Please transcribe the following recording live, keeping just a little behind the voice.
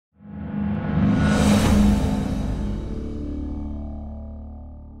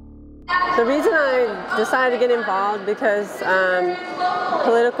The reason I decided to get involved because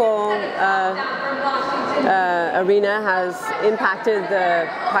political arena has impacted the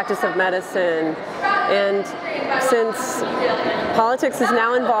practice of medicine, and since politics is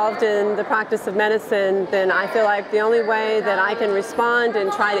now involved in the practice of medicine, then I feel like the only way that I can respond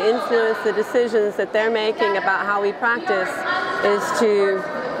and try to influence the decisions that they're making about how we practice is to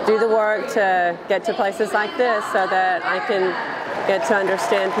do the work to get to places like this so that I can get to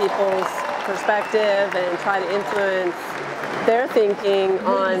understand people's perspective and try to influence their thinking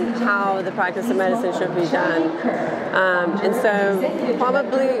on how the practice of medicine should be done. And so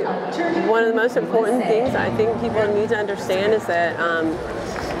probably one of the most important things I think people need to understand is that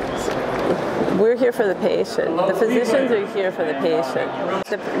we're here for the patient. The physicians are here for the patient.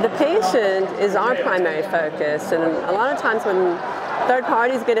 The patient is our primary focus, and a lot of times when third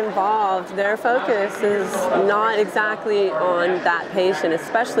parties get involved, their focus is not exactly on that patient,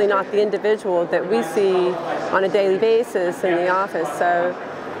 especially not the individual that we see on a daily basis in the office. So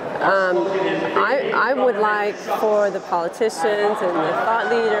I would like for the politicians and the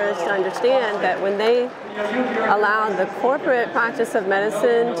thought leaders to understand that when they allow the corporate practice of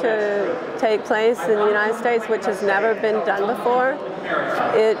medicine to take place in the United States, which has never been done before,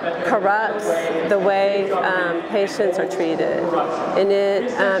 it corrupts the way patients are treated, and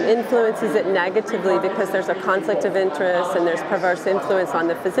it influences it negatively because there's a conflict of interest and there's perverse influence on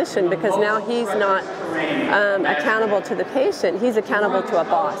the physician, because now he's not accountable to the patient, he's accountable to a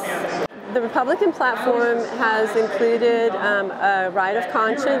boss. The Republican platform has included a right of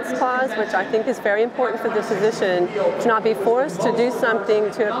conscience clause, which I think is very important for the physician to not be forced to do something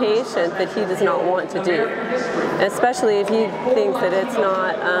to a patient that he does not want to do, especially if he thinks that it's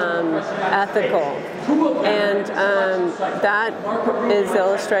not ethical. And that is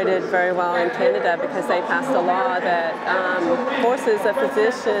illustrated very well in Canada because they passed a law that forces a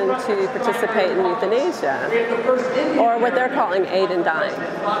physician to participate in euthanasia, or what they're calling aid and dying.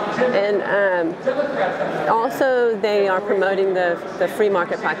 And also they are promoting the free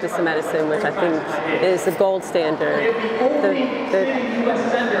market practice of medicine, which I think is the gold standard.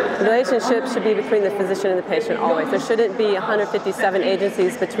 The relationship should be between the physician and the patient always. There shouldn't be 157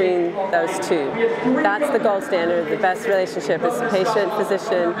 agencies between those two. That's the gold standard. The best relationship is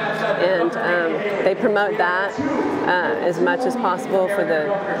patient-physician, and they promote that as much as possible for the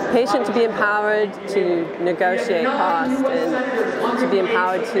patient to be empowered to negotiate cost and to be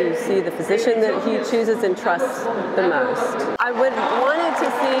empowered to see the physician that he chooses and trusts the most. I would wanted to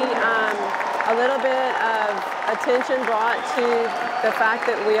see a little bit of attention brought to the fact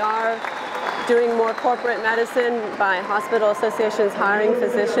that we are doing more corporate medicine by hospital associations hiring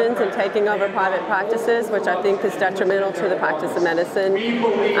physicians and taking over private practices, which I think is detrimental to the practice of medicine.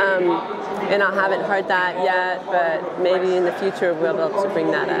 And I haven't heard that yet, but maybe in the future we'll be able to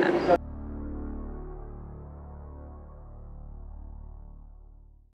bring that up.